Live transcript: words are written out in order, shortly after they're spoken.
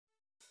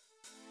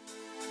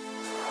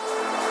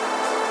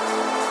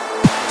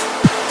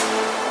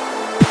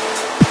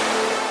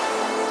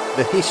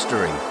the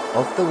History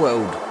of the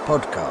World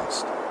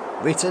podcast,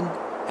 written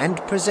and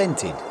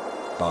presented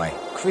by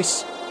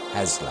Chris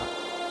Hasler.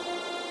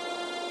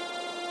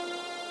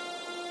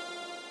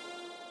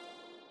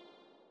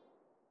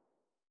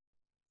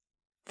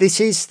 This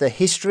is the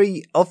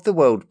History of the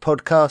World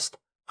podcast,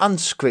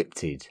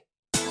 Unscripted.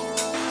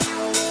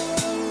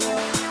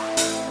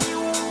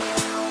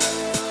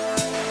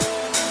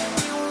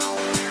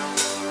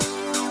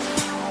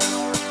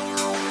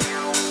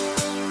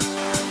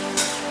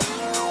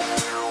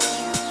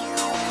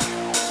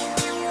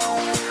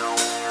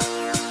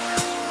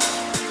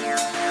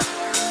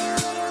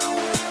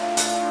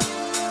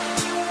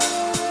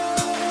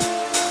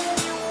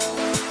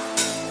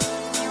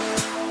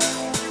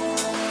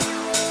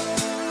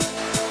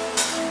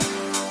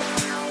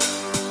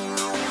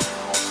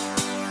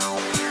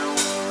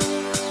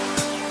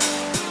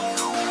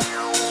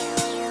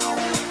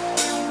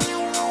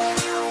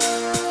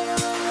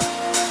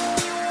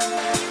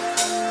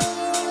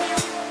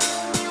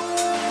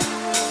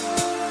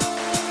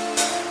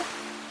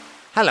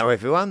 Hello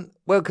everyone,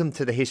 welcome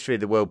to the History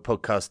of the World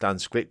podcast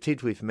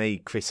Unscripted with me,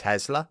 Chris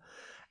Hasler,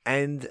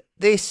 and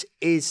this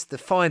is the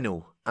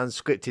final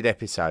unscripted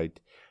episode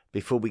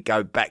before we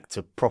go back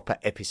to proper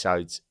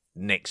episodes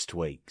next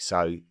week.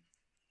 So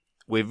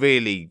we're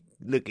really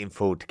looking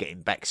forward to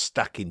getting back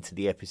stuck into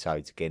the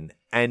episodes again,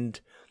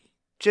 and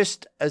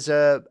just as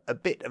a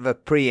bit of a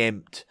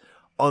preempt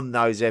on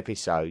those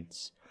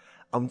episodes,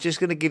 I'm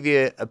just going to give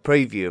you a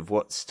preview of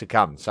what's to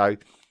come. So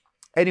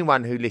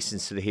anyone who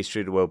listens to the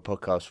History of the World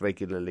podcast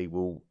regularly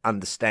will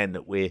understand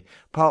that we're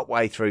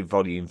partway through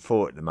Volume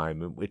 4 at the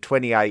moment. We're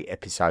 28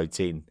 episodes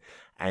in,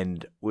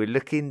 and we're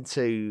looking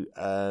to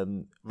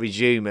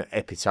resume at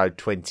episode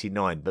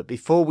 29. But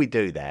before we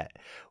do that,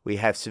 we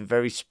have some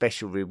very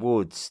special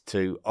rewards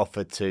to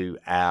offer to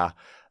our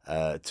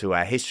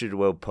History of the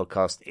World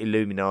podcast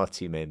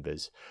Illuminati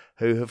members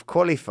who have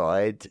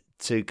qualified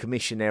to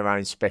commission their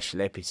own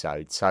special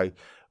episodes. So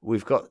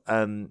we've got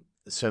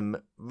some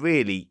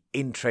really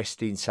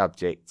interesting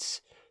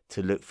subjects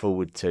to look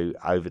forward to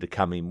over the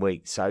coming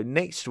weeks. So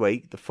next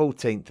week, the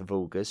 14th of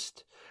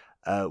August,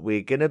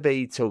 we're going to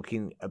be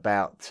talking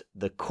about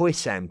the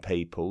Khoisan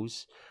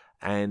peoples,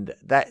 and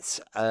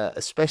that's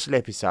a special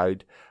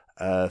episode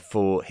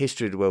for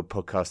History of the World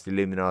podcast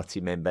Illuminati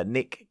member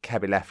Nick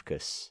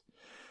Kabilafkas.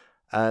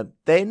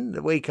 Then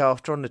the week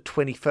after, on the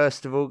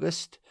 21st of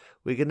August,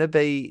 we're going to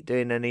be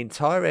doing an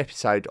entire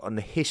episode on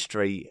the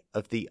history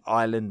of the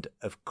island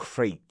of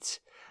Crete,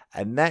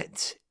 and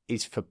that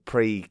is for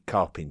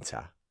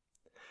pre-Carpenter.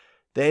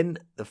 Then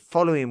the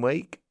following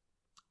week,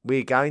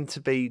 we're going to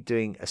be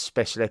doing a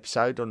special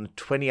episode on the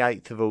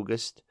 28th of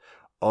August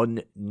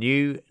on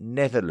New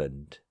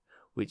Netherland,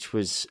 which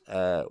was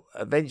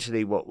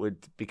eventually what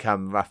would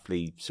become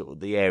roughly sort of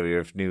the area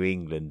of New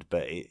England,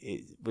 but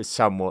it was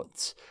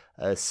somewhat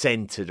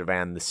centred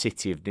around the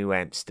city of New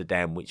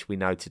Amsterdam, which we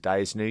know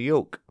today as New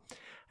York.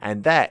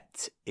 And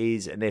that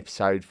is an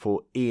episode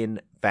for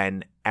Ian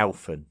van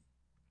Alphen.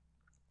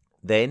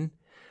 Then,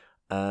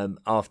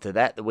 after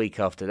that, the week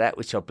after that,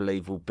 which I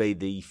believe will be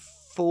the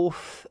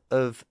 4th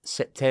of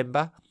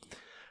September,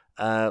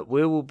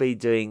 we will be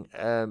doing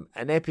an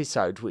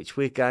episode which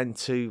we're going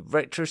to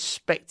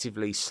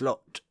retrospectively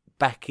slot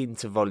back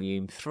into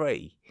Volume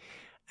 3.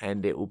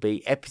 And it will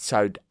be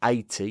episode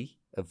 80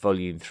 of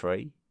Volume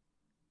 3.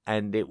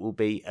 And it will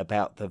be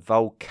about the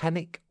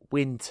volcanic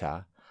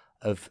winter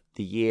of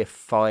the year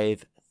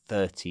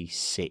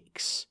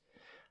 536.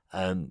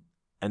 And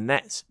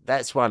that's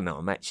one that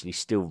I'm actually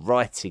still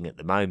writing at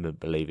the moment,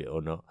 believe it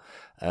or not.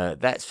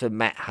 That's for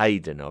Matt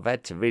Hayden. I've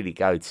had to really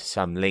go to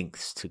some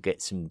lengths to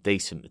get some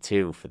decent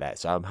material for that,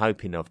 so I'm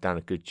hoping I've done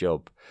a good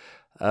job.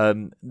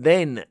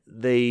 Then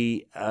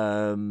the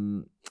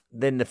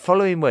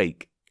following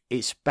week,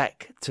 it's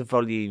back to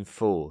Volume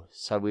 4,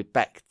 so we're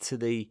back to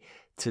the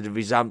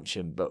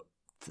resumption, but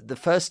the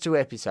first two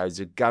episodes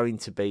are going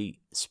to be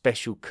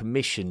special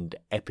commissioned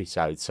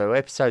episodes. So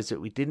episodes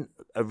that we didn't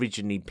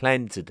originally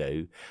plan to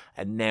do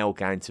are now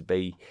going to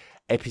be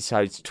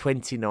episodes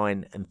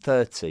 29 and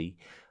 30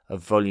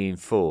 of Volume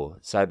 4.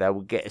 So they will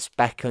get us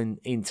back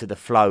into the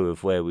flow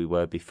of where we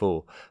were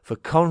before. For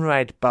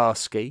Conrad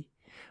Barsky,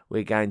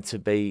 we're going to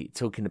be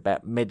talking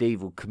about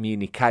medieval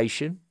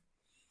communication.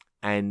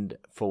 And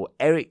for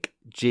Eric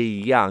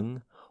G.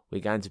 Young, we're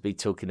going to be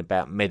talking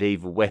about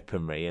medieval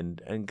weaponry,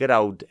 and good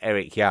old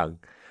Eric Young.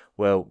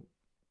 Well,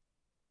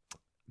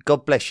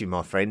 God bless you,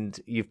 my friend.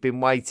 You've been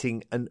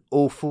waiting an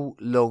awful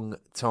long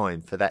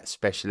time for that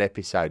special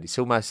episode. It's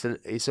almost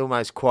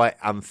quite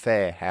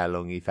unfair how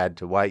long you've had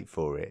to wait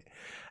for it.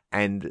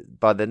 And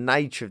by the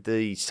nature of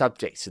the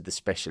subjects of the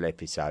special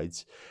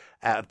episodes,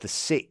 out of the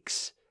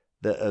 6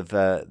 that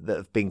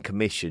have been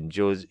commissioned,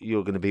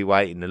 you're going to be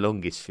waiting the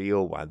longest for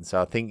your one. So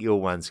I think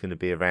your one's going to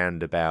be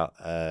around about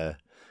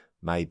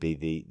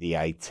maybe the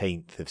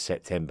 18th of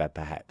September,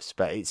 perhaps.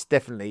 But it's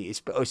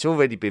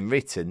already been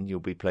written,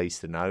 you'll be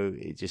pleased to know.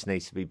 It just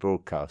needs to be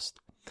broadcast.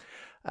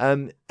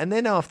 And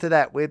then after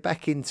that, we're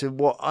back into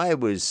what I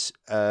was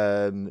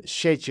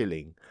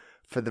scheduling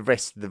for the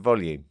rest of the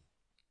volume.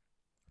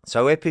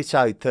 So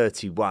episode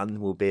 31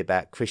 will be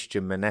about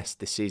Christian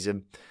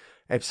monasticism.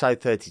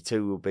 Episode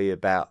 32 will be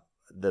about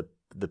the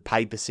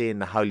papacy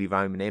and the Holy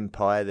Roman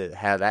Empire,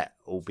 how that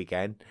all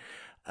began.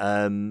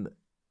 Then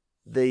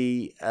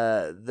we'll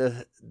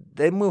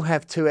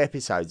have 2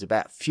 episodes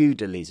about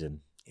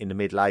feudalism in the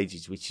Middle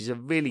Ages, which is a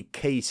really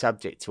key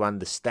subject to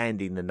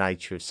understanding the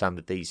nature of some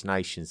of these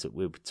nations that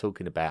we'll be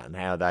talking about and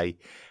how they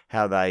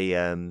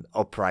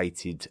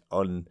operated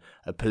on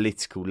a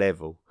political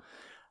level.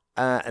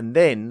 And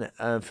then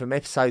from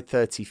episode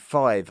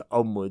 35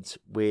 onwards,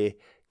 we're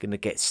going to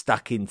get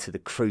stuck into the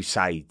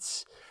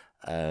Crusades.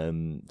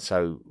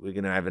 So we're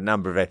going to have a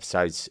number of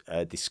episodes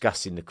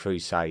discussing the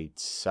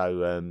Crusades.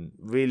 So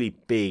really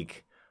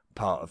big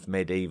part of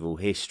medieval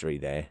history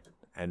there.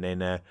 And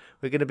then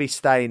we're going to be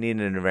staying in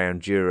and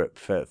around Europe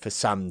for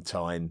some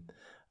time,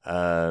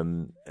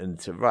 right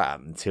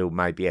up until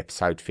maybe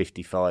episode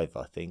 55,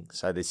 I think.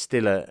 So there's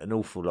still an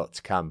awful lot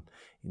to come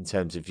in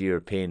terms of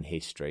European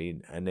history,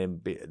 and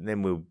then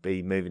we'll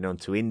be moving on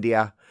to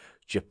India,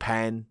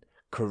 Japan,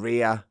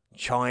 Korea,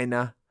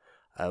 China.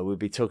 We'll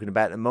be talking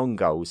about the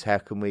Mongols. How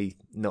can we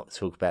not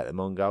talk about the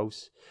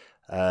Mongols?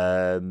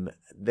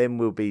 Then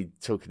we'll be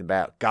talking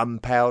about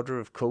gunpowder,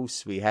 of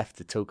course. We have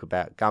to talk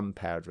about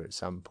gunpowder at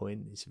some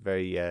point. It's a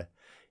very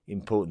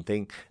important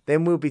thing.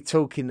 Then we'll be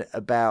talking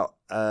about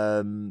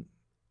Indochina,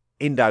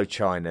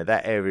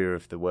 that area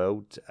of the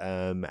world,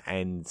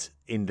 and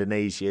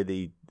Indonesia,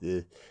 the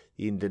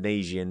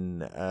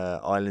Indonesian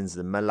islands,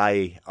 the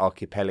Malay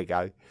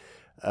archipelago.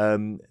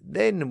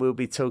 Then we'll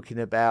be talking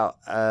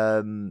about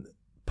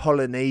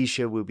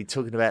Polynesia. We'll be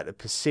talking about the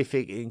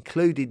Pacific,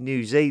 including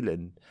New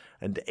Zealand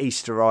and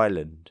Easter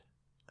Island.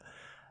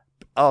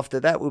 After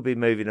that, we'll be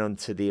moving on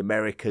to the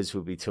Americas.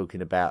 We'll be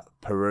talking about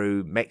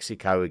Peru,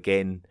 Mexico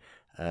again,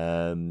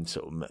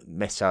 sort of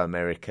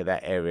Mesoamerica,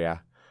 that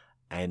area.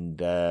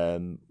 And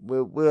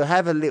we'll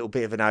have a little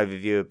bit of an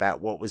overview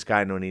about what was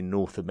going on in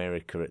North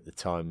America at the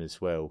time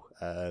as well.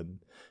 And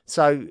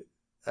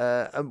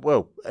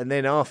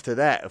then after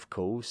that, of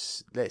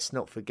course, let's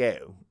not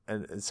forget,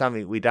 and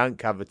something we don't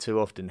cover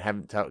too often,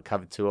 haven't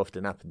covered too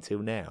often up until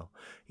now,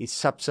 is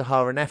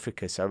Sub-Saharan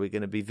Africa. So we're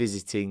going to be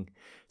visiting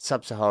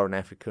Sub-Saharan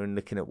Africa and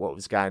looking at what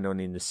was going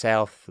on in the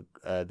south,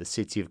 the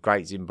city of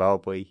Great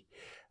Zimbabwe,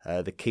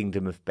 the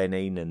Kingdom of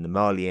Benin and the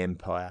Mali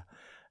Empire.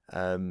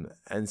 And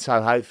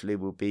so hopefully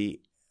we'll be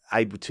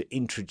able to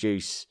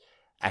introduce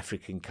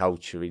African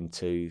culture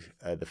into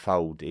the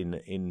fold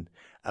in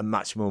a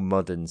much more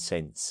modern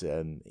sense,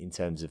 in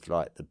terms of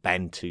like the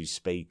Bantu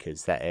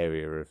speakers, that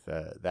area of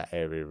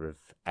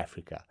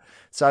Africa.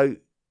 So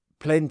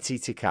plenty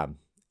to come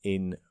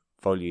in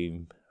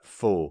volume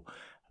 4.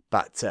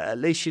 But at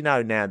least you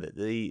know now that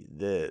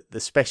the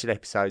special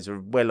episodes are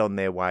well on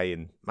their way,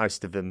 and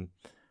most of them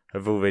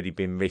have already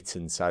been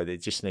written, so they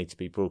just need to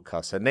be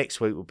broadcast. So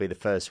next week will be the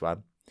first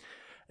one.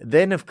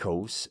 Then, of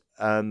course,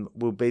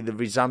 will be the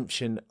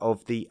resumption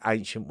of the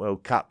Ancient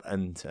World Cup,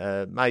 and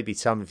maybe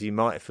some of you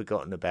might have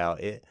forgotten about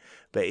it,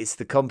 but it's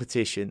the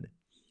competition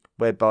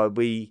whereby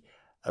we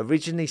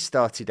originally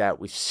started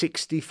out with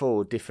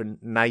 64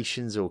 different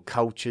nations or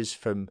cultures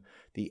from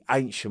the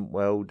ancient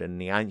world and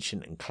the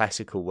ancient and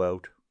classical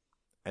world.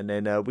 And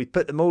then we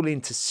put them all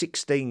into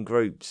 16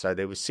 groups. So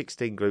there were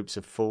 16 groups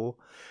of 4.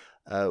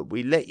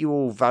 We let you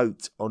all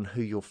vote on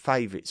who your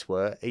favourites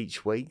were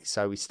each week.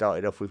 So we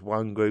started off with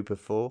one group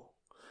of 4.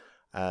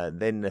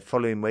 Then the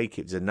following week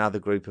it was another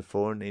group of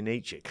 4. And in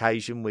each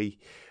occasion we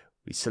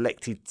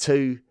selected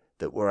 2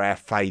 that were our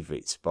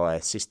favourites by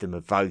a system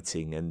of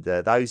voting. And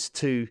those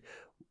 2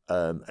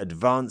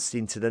 advanced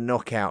into the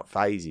knockout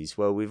phases.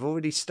 Well, we've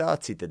already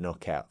started the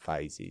knockout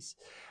phases.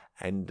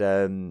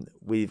 And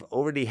we've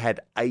already had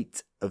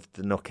 8 of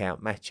the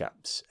knockout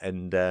matchups,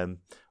 and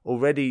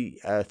already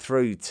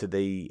through to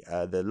the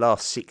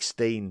last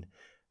 16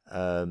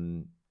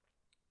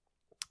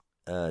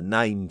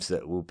 names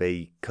that will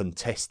be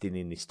contesting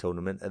in this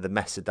tournament are the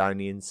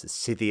Macedonians, the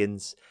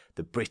Scythians,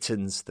 the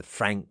Britons, the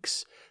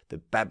Franks, the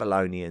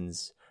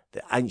Babylonians,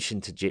 the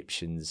ancient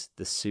Egyptians,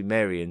 the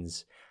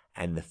Sumerians,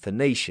 and the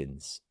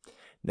Phoenicians.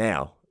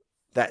 Now,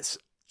 that's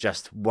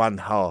just one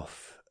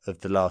half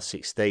of the last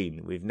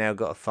 16. We've now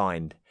got to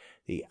find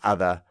the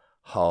other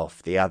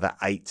half, the other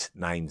 8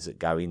 names that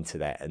go into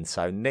that. And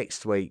so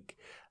next week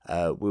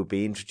we'll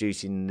be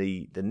introducing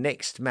the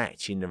next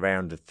match in the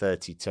round of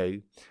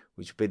 32,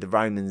 which will be the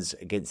Romans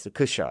against the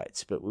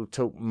Cushites. But we'll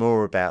talk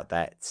more about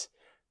that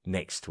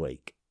next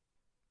week.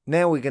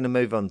 Now we're going to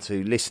move on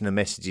to listener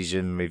messages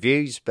and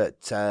reviews.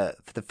 But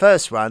for the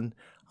first one,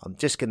 I'm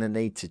just going to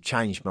need to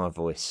change my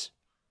voice.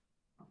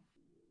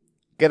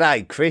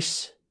 G'day,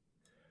 Chris.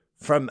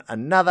 From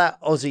another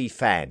Aussie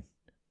fan.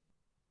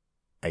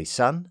 A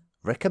son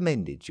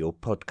recommended your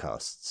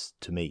podcasts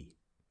to me,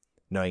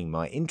 knowing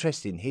my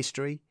interest in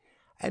history,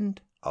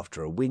 and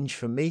after a whinge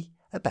from me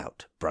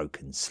about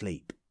broken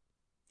sleep.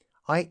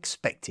 I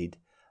expected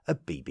a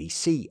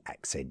BBC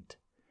accent,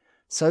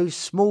 so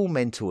small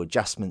mental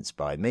adjustments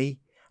by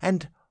me,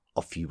 and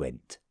off you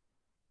went.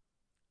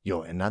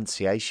 Your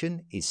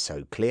enunciation is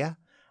so clear,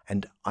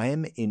 and I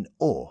am in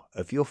awe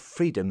of your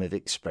freedom of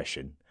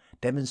expression,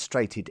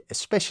 demonstrated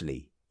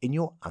especially in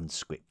your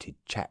unscripted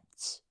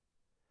chats.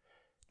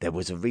 There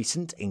was a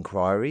recent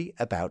inquiry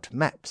about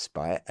maps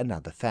by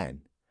another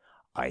fan.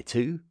 I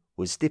too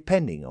was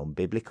depending on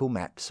biblical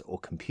maps or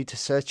computer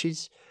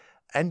searches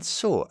and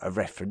saw a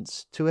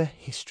reference to a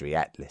history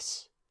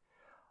atlas.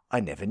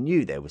 I never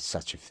knew there was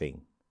such a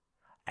thing,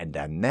 and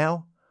am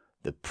now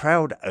the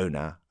proud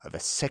owner of a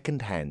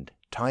second-hand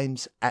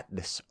Times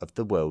Atlas of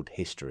the World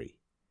History.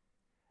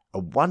 A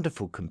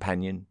wonderful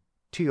companion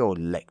to your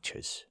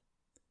lectures.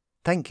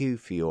 Thank you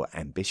for your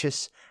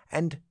ambitious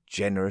and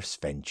generous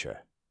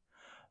venture.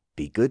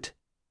 Be good,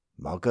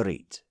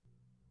 Marguerite.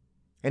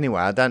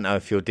 Anyway, I don't know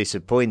if you're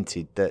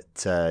disappointed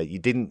that you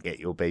didn't get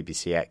your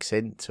BBC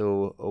accent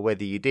or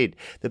whether you did.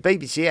 The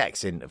BBC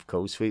accent, of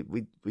course, we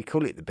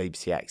call it the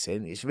BBC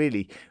accent. It's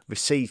really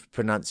received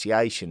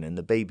pronunciation, and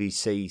the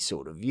BBC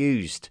sort of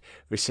used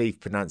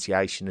received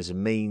pronunciation as a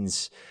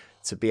means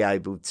to be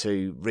able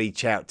to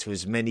reach out to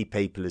as many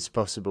people as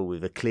possible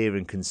with a clear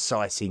and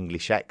concise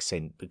English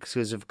accent.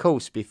 Because, of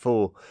course,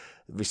 before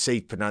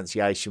received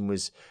pronunciation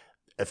was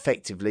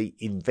effectively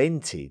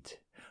invented,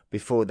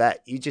 before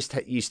that, you just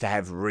used to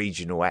have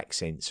regional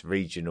accents,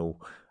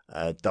 regional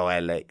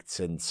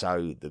dialects, and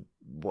so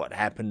what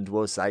happened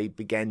was they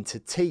began to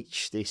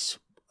teach this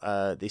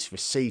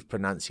received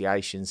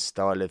pronunciation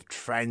style of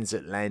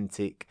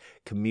transatlantic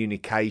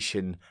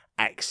communication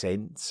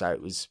accent. So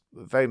it was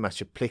very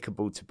much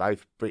applicable to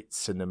both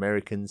Brits and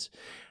Americans.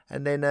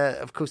 And then,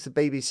 of course, the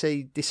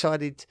BBC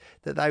decided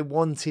that they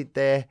wanted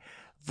their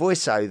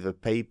voiceover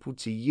people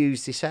to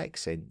use this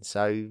accent.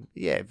 So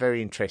yeah,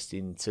 very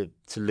interesting to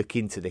look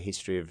into the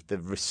history of the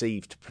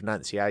received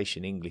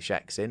pronunciation English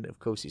accent. Of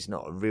course, it's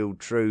not a real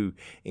true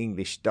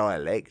English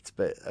dialect,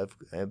 but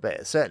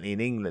certainly in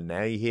England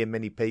now you hear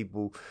many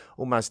people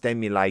almost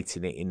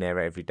emulating it in their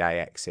everyday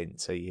accent.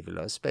 So you have a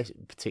lot, especially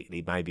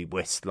particularly maybe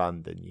West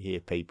London, you hear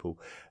people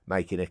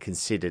making a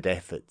considered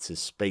effort to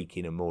speak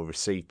in a more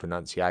received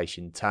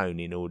pronunciation tone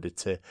in order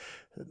to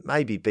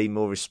maybe be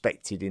more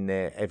respected in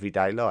their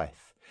everyday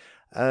life.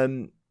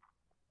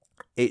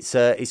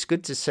 It's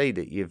good to see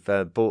that you've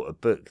bought a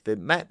book. The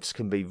maps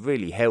can be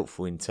really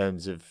helpful in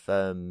terms of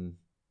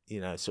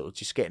sort of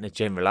just getting a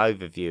general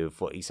overview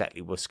of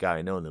what's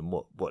going on and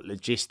what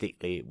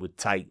logistically it would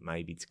take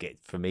maybe to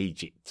get from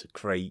Egypt to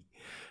Crete.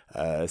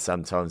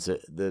 Sometimes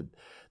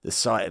the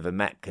sight of a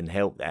map can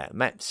help that.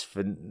 Maps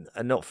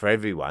are not for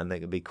everyone. They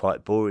can be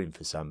quite boring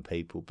for some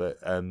people, but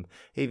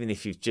even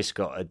if you've just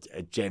got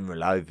a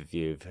general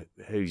overview of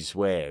who's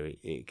where,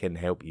 it can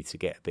help you to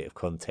get a bit of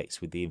context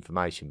with the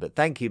information. But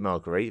thank you,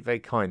 Marguerite. Very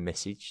kind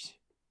message.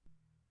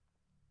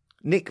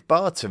 Nick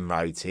Barton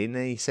wrote in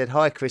and he said,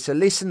 "Hi Chris, a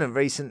listener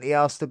recently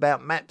asked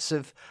about maps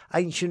of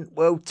ancient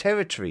world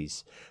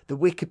territories. The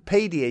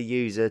Wikipedia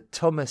user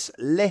Thomas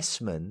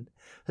Lessman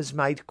has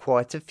made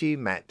quite a few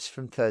maps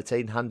from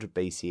 1300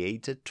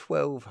 BCE to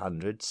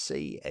 1200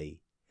 CE.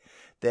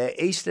 They're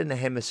Eastern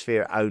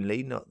Hemisphere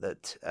only, not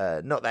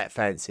that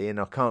fancy, and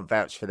I can't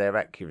vouch for their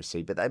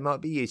accuracy, but they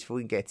might be useful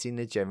in getting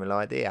a general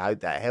idea. I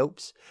hope that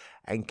helps,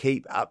 and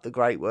keep up the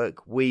great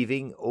work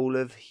weaving all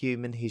of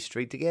human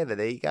history together."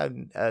 There you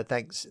go.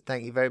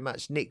 Thank you very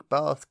much, Nick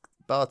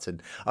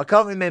Barton. I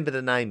can't remember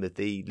the name of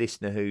the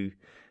listener who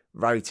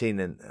wrote in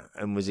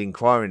and was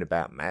inquiring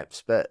about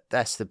maps, but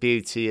that's the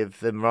beauty of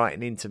them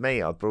writing into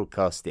me. I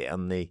broadcast it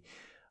on the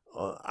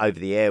over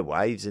the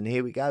airwaves, and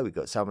here we go. We've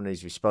got someone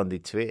who's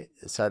responded to it.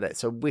 So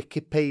that's a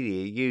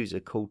Wikipedia user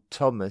called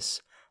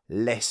Thomas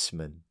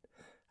Lessman.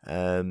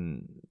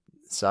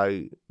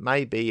 So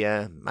maybe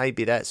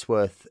that's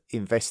worth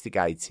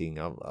investigating.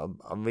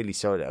 I'm really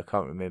sorry that I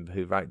can't remember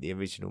who wrote the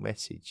original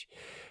message.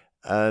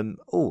 Hang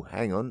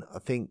on. I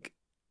think.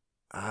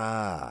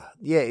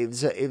 It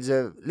was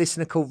a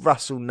listener called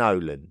Russell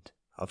Noland.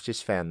 I've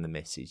just found the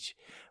message.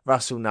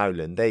 Russell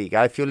Noland. There you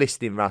go. If you're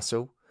listening,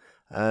 Russell,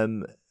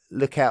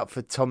 look out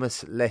for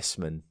Thomas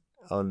Lessman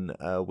on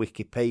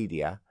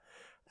Wikipedia,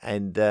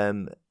 and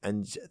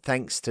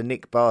thanks to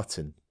Nick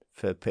Barton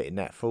for putting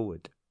that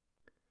forward.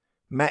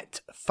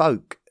 Matt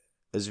Folk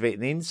has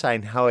written in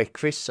saying, "Hi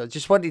Chris, I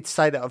just wanted to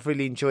say that I've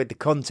really enjoyed the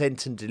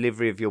content and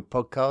delivery of your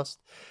podcast.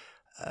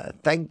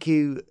 Thank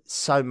you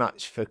so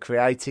much for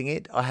creating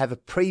it. I have a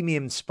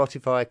premium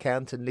Spotify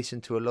account and listen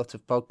to a lot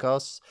of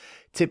podcasts.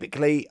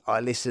 Typically, I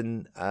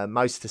listen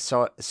most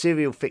to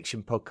serial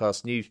fiction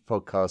podcasts, news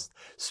podcasts,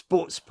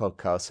 sports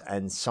podcasts,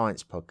 and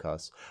science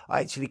podcasts. I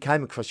actually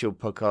came across your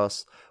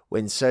podcast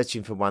when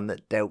searching for one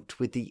that dealt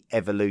with the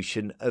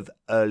evolution of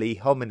early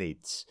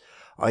hominids.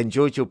 I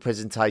enjoyed your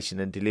presentation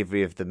and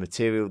delivery of the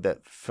material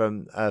that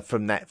from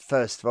that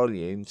first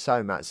volume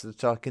so much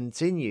that I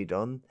continued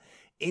on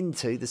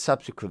into the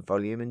subsequent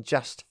volume and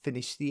just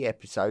finished the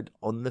episode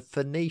on the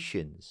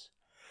Phoenicians.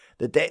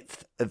 The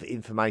depth of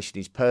information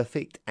is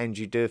perfect, and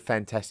you do a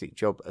fantastic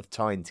job of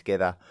tying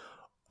together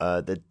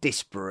the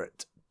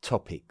disparate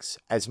topics.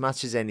 As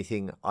much as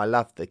anything, I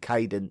love the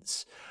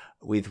cadence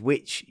with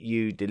which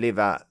you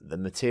deliver the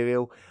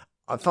material.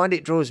 I find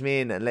it draws me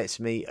in and lets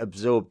me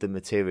absorb the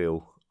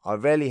material I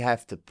rarely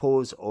have to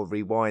pause or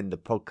rewind the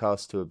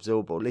podcast to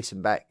absorb or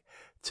listen back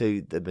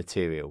to the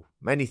material.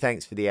 Many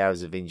thanks for the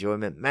hours of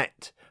enjoyment.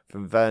 Matt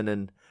from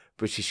Vernon,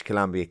 British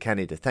Columbia,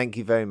 Canada. Thank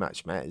you very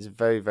much, Matt. It's a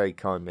very, very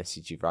kind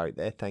message you wrote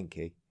there. Thank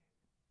you.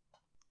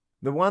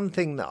 The one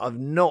thing that I've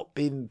not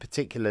been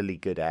particularly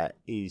good at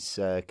is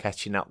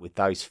catching up with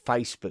those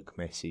Facebook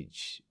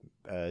message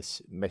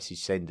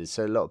senders.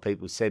 So a lot of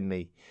people send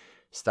me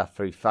stuff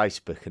through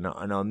Facebook,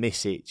 and I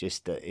miss it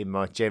just in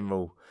my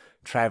general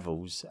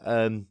travels.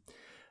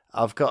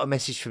 I've got a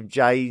message from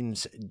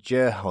James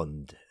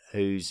Gerhond,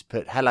 who's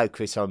put, "Hello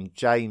Chris, I'm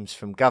James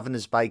from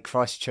Governors Bay,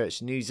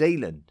 Christchurch, New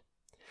Zealand.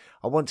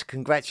 I want to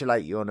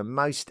congratulate you on a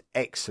most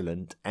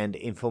excellent and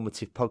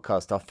informative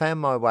podcast. I found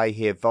my way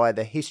here via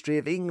the History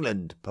of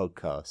England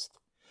podcast.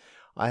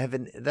 I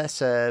haven't.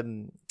 That's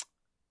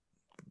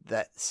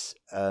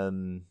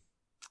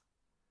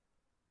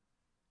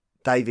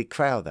David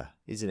Crowther,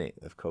 isn't it?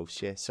 Of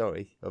course, yeah.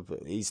 Sorry,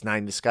 his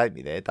name escaped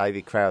me there.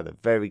 David Crowther,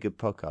 very good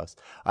podcast.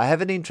 I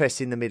have an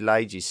interest in the Middle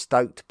Ages,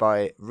 stoked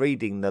by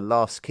reading the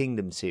Last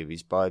Kingdom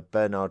series by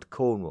Bernard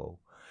Cornwell,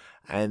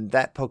 and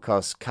that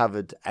podcast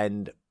covered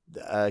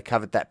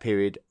that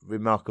period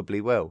remarkably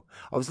well.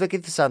 I was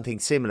looking for something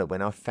similar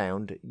when I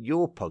found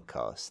your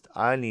podcast.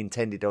 I only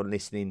intended on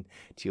listening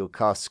to your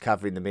casts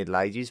covering the Middle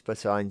Ages,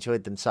 but I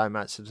enjoyed them so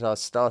much that I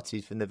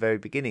started from the very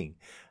beginning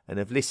and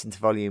have listened to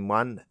Volume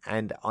 1,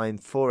 and I'm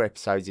 4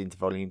 episodes into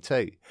Volume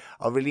 2.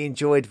 I really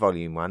enjoyed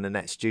Volume 1, and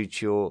that's due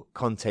to your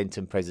content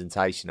and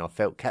presentation. I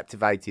felt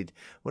captivated,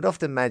 would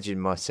often imagine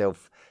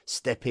myself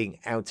stepping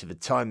out of a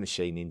time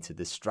machine into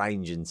the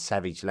strange and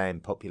savage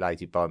land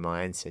populated by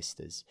my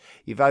ancestors.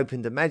 You've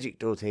opened a magic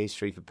door to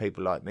history for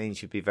people like me and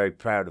should be very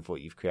proud of what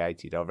you've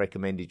created. I've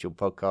recommended your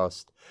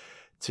podcast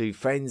to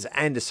friends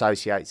and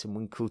associates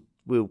and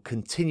will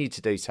continue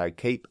to do so.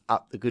 Keep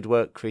up the good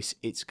work, Chris.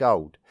 It's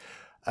gold."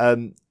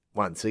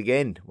 Once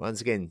again,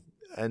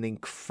 an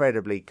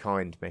incredibly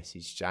kind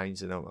message,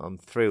 James, and I'm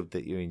thrilled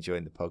that you're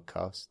enjoying the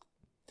podcast.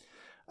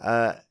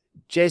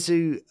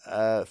 Jesu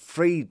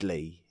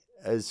Friedley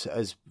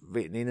has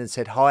written in and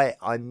said, "Hi,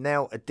 I'm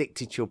now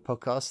addicted to your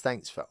podcast.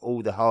 Thanks for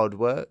all the hard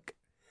work."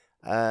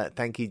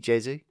 Thank you,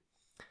 Jesu.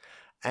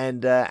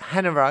 And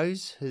Hannah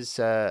Rose has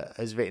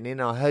written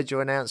in, "I heard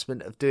your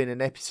announcement of doing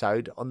an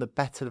episode on the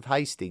Battle of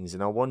Hastings,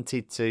 and I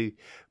wanted to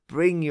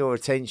bring your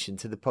attention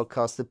to the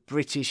podcast, the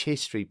British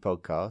History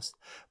Podcast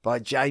by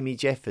Jamie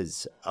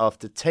Jeffers.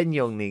 After 10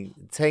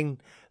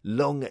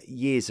 long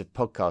years of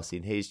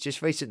podcasting, he has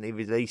just recently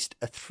released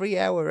a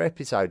 3-hour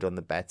episode on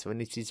the battle,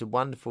 and it is a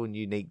wonderful and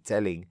unique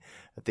telling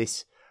of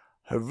this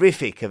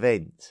horrific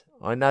event.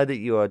 I know that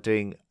you are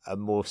doing a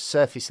more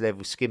surface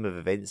level skim of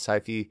events, so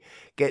if you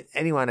get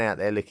anyone out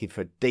there looking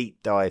for a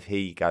deep dive, here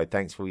you go.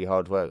 Thanks for all your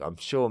hard work. I'm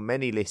sure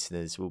many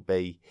listeners will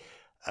be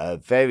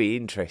very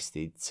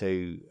interested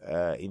to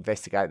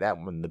investigate that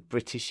one, the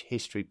British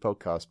History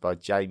Podcast by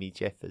Jamie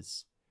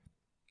Jeffers."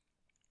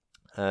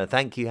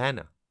 Thank you,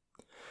 Hannah.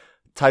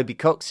 Toby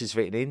Cox has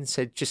written in,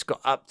 said, "Just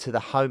got up to the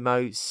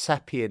Homo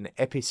sapien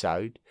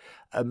episode,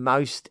 a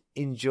most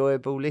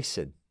enjoyable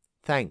listen.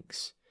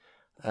 Thanks."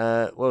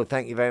 Well,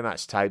 thank you very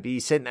much, Toby. You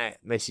sent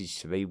that message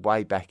to me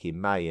way back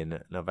in May, and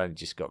I've only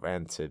just got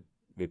round to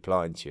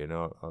replying to you, and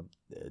I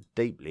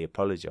deeply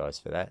apologise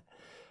for that.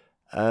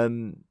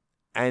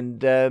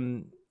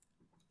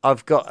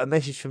 I've got a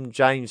message from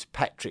James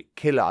Patrick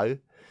Killow,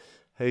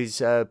 who's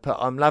put,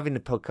 "I'm loving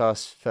the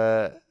podcast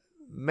for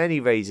many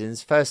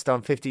reasons. First,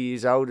 I'm 50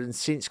 years old, and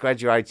since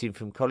graduating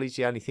from college,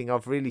 the only thing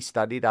I've really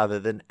studied other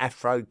than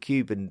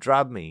Afro-Cuban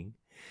drumming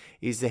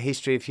is the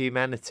history of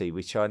humanity,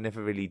 which I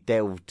never really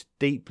delved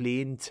deeply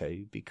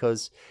into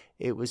because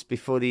it was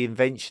before the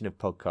invention of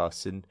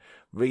podcasts, and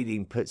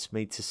reading puts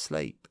me to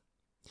sleep."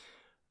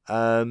 He's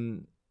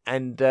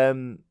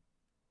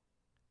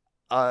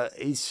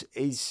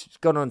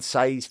gone on to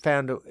say he's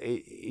found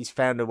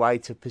a way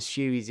to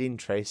pursue his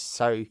interests.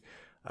 So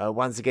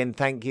once again,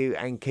 thank you,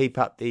 and keep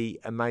up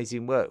the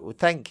amazing work. Well,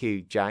 thank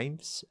you,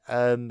 James.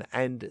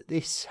 And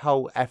this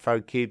whole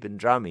Afro-Cuban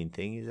drumming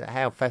thing,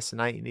 how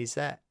fascinating is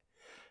that?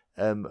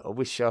 I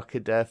wish I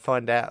could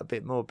find out a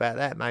bit more about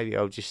that. Maybe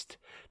I'll just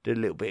do a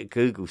little bit of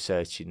Google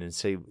searching and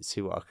see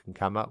what I can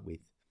come up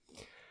with.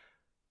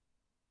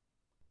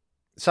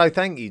 So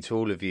thank you to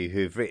all of you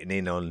who've written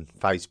in on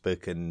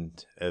Facebook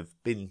and have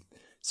been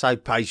so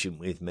patient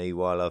with me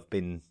while I've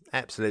been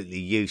absolutely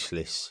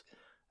useless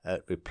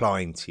at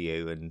replying to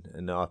you,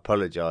 and I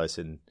apologise,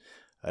 and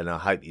I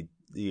hope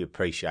you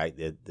appreciate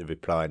the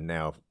reply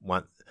now.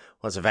 Once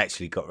I've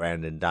actually got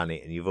round and done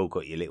it, and you've all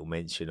got your little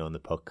mention on the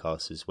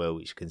podcast as well,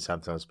 which can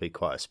sometimes be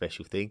quite a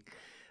special thing.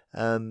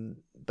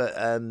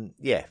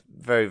 Yeah,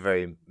 very,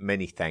 very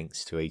many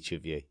thanks to each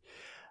of you.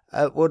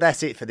 Well,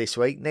 that's it for this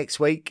week. Next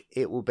week,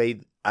 it will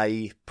be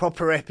a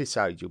proper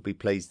episode. You'll be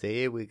pleased to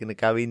hear. We're going to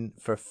go in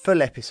for a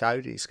full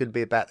episode. It's going to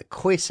be about the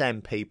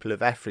Khoisan people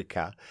of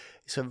Africa.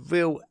 It's a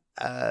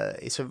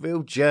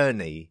real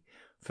journey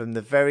from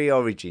the very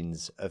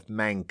origins of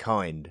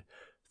mankind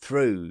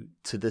through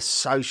to the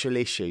social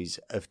issues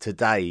of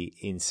today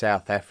in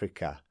South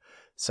Africa.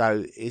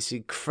 So it's an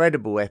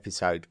incredible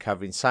episode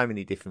covering so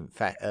many different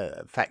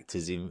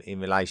factors in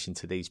relation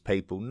to these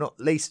people. Not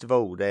least of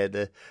all, they're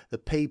the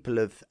people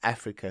of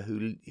Africa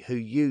who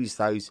use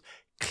those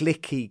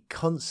clicky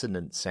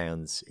consonant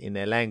sounds in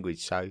their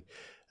language. So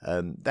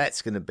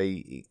that's going to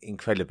be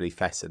incredibly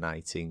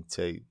fascinating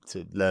to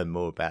learn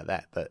more about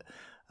that. But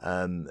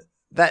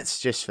that's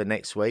just for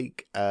next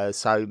week.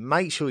 So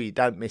make sure you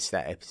don't miss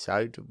that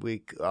episode.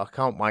 I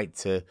can't wait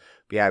to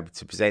be able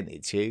to present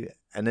it to you.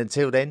 And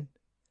until then,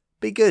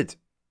 be good.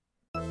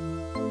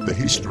 The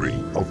History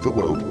of the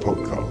World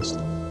podcast,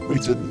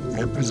 written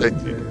and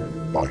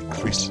presented by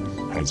Chris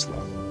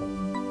Hasler.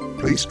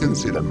 Please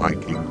consider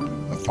making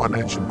a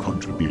financial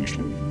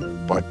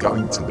contribution by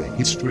going to the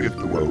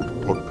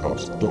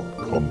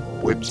historyoftheworldpodcast.com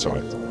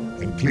website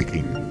and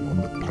clicking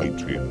on the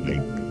Patreon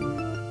link.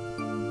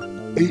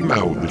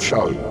 Email the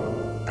show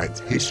at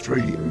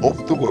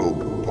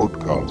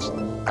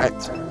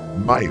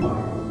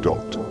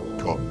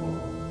historyoftheworldpodcast@mail.com.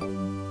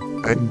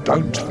 And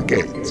don't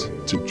forget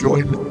to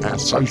join our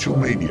social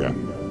media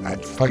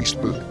at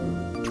Facebook,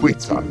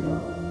 Twitter,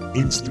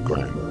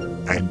 Instagram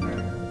and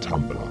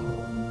Tumblr.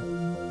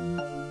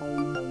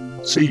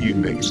 See you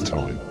next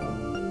time.